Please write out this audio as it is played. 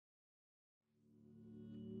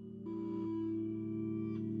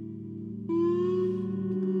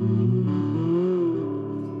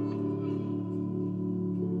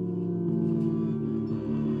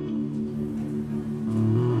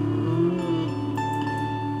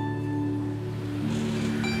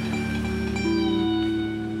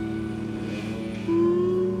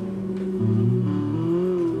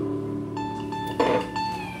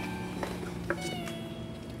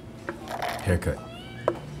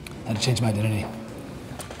I had to change my identity.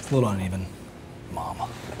 It's a little uneven. Mom.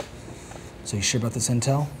 So you sure about this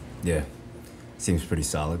intel? Yeah. Seems pretty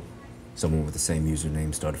solid. Someone with the same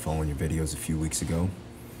username started following your videos a few weeks ago.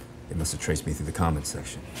 They must have traced me through the comments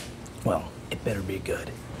section. Well, it better be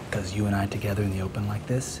good. Because you and I together in the open like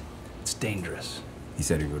this, it's dangerous. He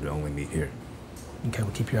said he would only meet here. Okay,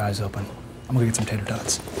 well, keep your eyes open. I'm gonna get some tater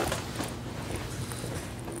tots.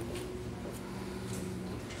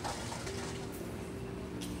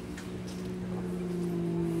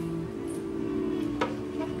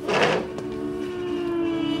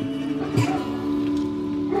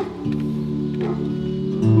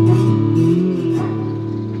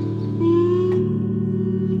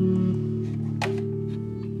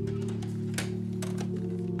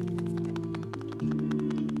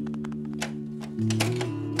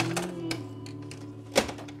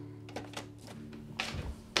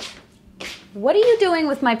 What are you doing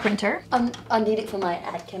with my printer? I need it for my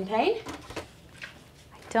ad campaign.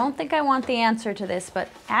 I don't think I want the answer to this, but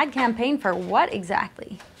ad campaign for what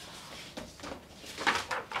exactly?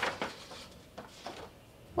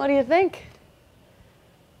 What do you think?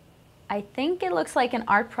 I think it looks like an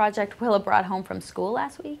art project Willa brought home from school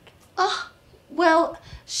last week. Well,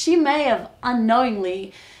 she may have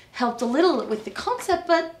unknowingly helped a little with the concept,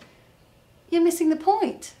 but you're missing the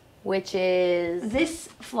point. Which is? This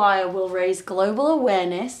flyer will raise global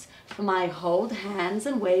awareness for my hold hands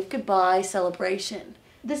and wave goodbye celebration.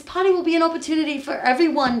 This party will be an opportunity for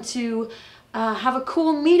everyone to have a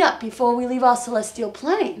cool meetup before we leave our celestial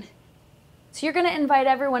plane. So you're gonna invite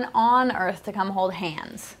everyone on Earth to come hold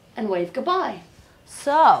hands? And wave goodbye.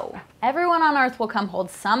 So, everyone on Earth will come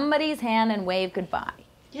hold somebody's hand and wave goodbye?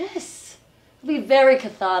 Yes. It'll be very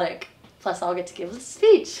cathartic. Plus, I'll get to give a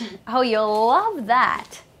speech. Oh, you'll love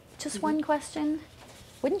that. Just one question.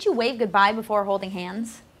 Wouldn't you wave goodbye before holding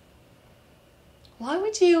hands? Why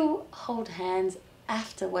would you hold hands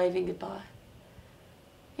after waving goodbye?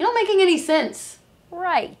 You're not making any sense.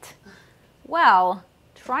 Right. Well,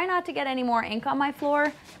 try not to get any more ink on my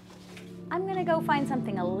floor. I'm gonna go find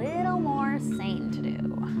something a little more sane to do.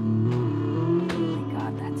 Oh my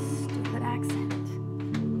God, that stupid accent.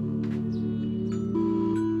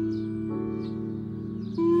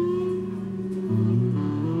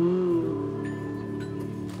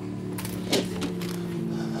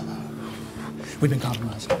 We've been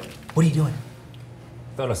compromised. What are you doing?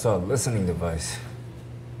 Thought I saw a listening device.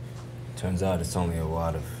 Turns out it's only a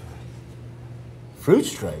wad of fruit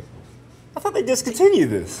stripe. I thought they discontinued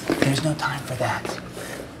this. There's no time for that.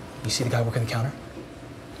 You see the guy working the counter?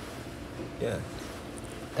 Yeah.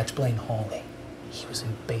 That's Blaine Hawley. He was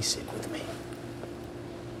in basic with me.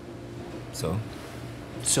 So?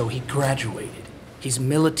 So he graduated. He's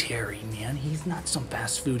military, man. He's not some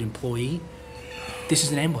fast food employee. This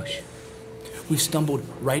is an ambush. We've stumbled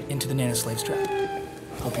right into the nanoslave trap.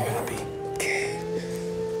 Hope you're happy.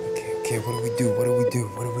 Okay, what do we do? What do we do?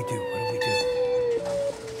 What do we do? What do we do?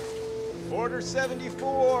 Order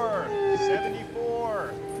 74.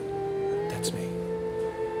 74. That's me.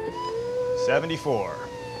 74.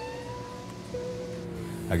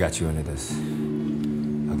 I got you into this.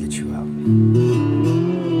 I'll get you out.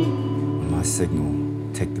 On my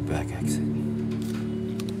signal, take the back exit.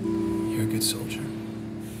 You're a good soldier.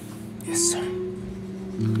 Yes, sir.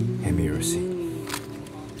 Hand me your receipt.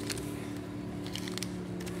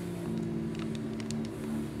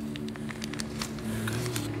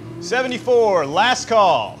 Okay. 74, last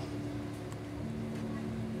call.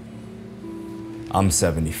 I'm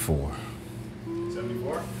 74.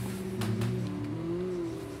 74?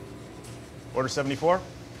 Order 74?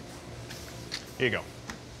 Here you go.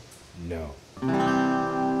 No.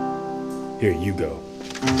 Here you go.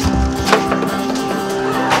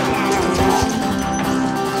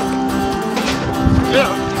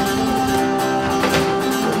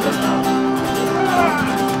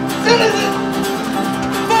 Citizen!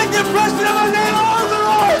 Fight the president of my name all the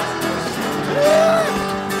Lord!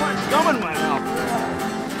 What's coming, my mouth?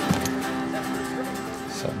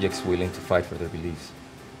 Subjects willing to fight for their beliefs.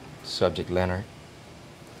 Subject Leonard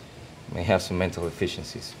may have some mental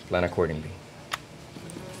deficiencies. Plan accordingly.